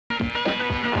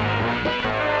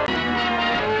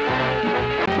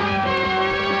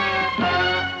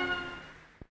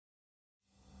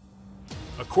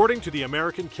According to the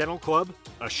American Kennel Club,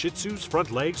 a Shih Tzu's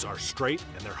front legs are straight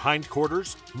and their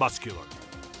hindquarters muscular.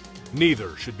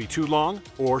 Neither should be too long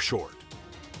or short.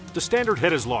 The standard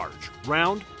head is large,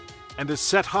 round, and is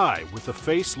set high with the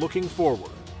face looking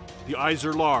forward. The eyes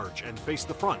are large and face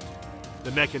the front.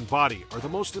 The neck and body are the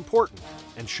most important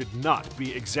and should not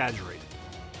be exaggerated.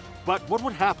 But what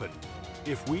would happen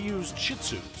if we used Shih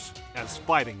Tzus as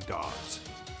fighting dogs?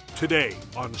 Today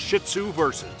on Shih Tzu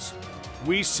Versus,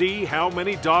 we see how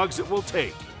many dogs it will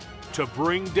take to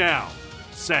bring down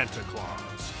Santa Claus.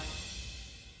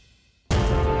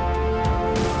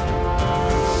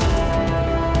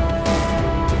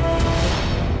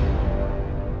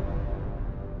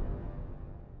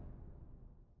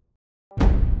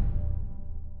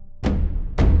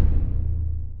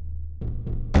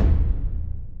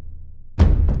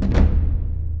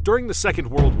 During the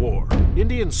Second World War,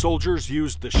 Indian soldiers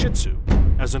used the Shih Tzu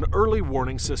as an early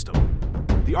warning system.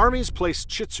 The armies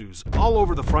placed Shih Tzus all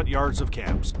over the front yards of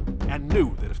camps and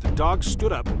knew that if the dog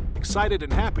stood up, excited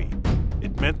and happy,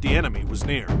 it meant the enemy was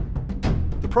near.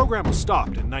 The program was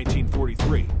stopped in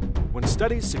 1943 when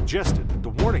studies suggested that the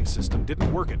warning system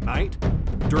didn't work at night,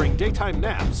 during daytime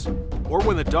naps, or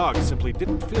when the dog simply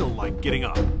didn't feel like getting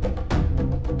up.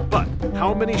 But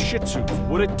how many Shih Tzus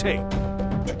would it take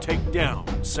to take down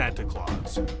Santa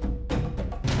Claus?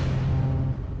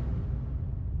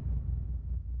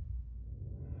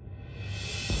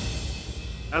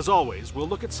 As always, we'll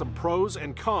look at some pros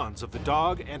and cons of the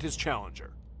dog and his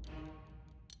challenger.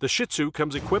 The Shih Tzu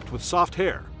comes equipped with soft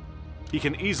hair. He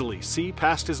can easily see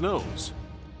past his nose.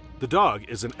 The dog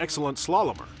is an excellent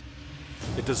slalomer.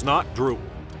 It does not drool.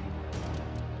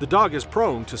 The dog is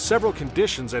prone to several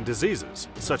conditions and diseases,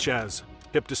 such as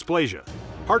hip dysplasia,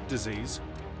 heart disease,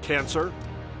 cancer,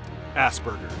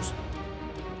 Asperger's.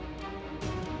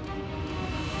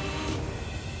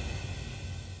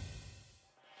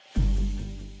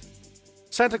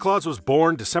 Santa Claus was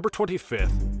born December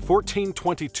 25th,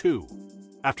 1422,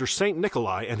 after Saint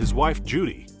Nikolai and his wife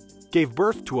Judy gave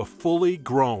birth to a fully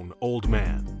grown old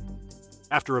man.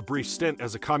 After a brief stint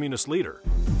as a communist leader,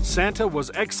 Santa was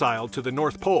exiled to the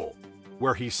North Pole,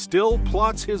 where he still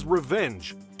plots his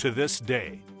revenge to this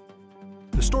day.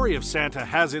 The story of Santa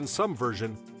has, in some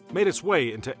version, made its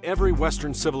way into every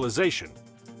Western civilization,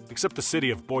 except the city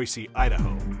of Boise,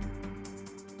 Idaho.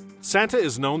 Santa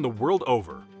is known the world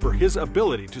over for his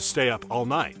ability to stay up all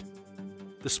night.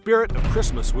 The spirit of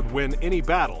Christmas would win any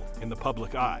battle in the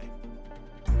public eye.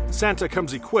 Santa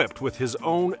comes equipped with his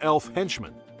own elf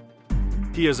henchman.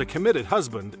 He is a committed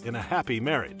husband in a happy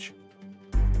marriage.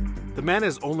 The man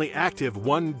is only active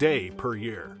 1 day per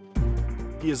year.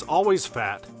 He is always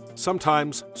fat,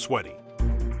 sometimes sweaty.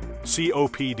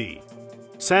 COPD.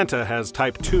 Santa has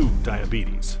type 2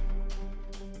 diabetes.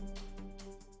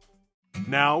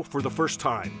 Now, for the first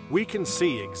time, we can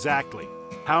see exactly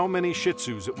how many Shih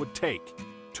Tzus it would take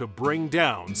to bring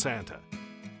down Santa.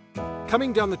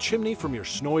 Coming down the chimney from your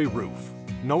snowy roof,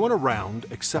 no one around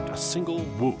except a single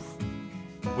woof.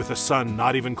 With the sun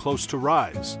not even close to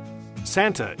rise,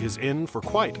 Santa is in for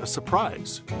quite a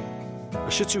surprise.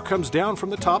 A Shih Tzu comes down from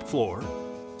the top floor.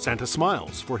 Santa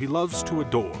smiles, for he loves to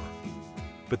adore.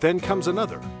 But then comes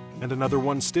another, and another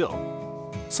one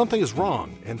still. Something is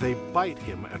wrong, and they bite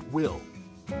him at will.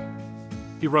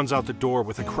 He runs out the door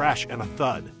with a crash and a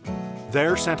thud.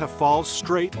 There, Santa falls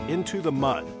straight into the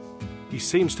mud. He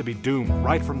seems to be doomed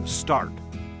right from the start.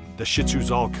 The Shih Tzus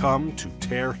all come to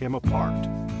tear him apart.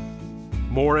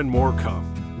 More and more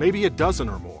come, maybe a dozen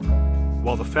or more,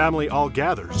 while the family all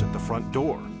gathers at the front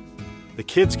door. The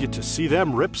kids get to see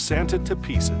them rip Santa to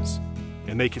pieces,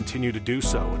 and they continue to do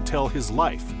so until his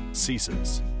life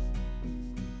ceases.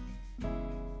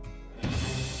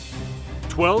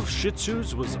 12 Shih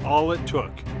Tzus was all it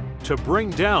took to bring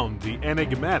down the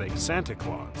enigmatic Santa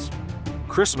Claus.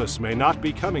 Christmas may not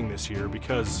be coming this year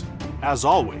because, as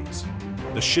always,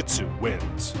 the Shih Tzu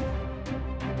wins.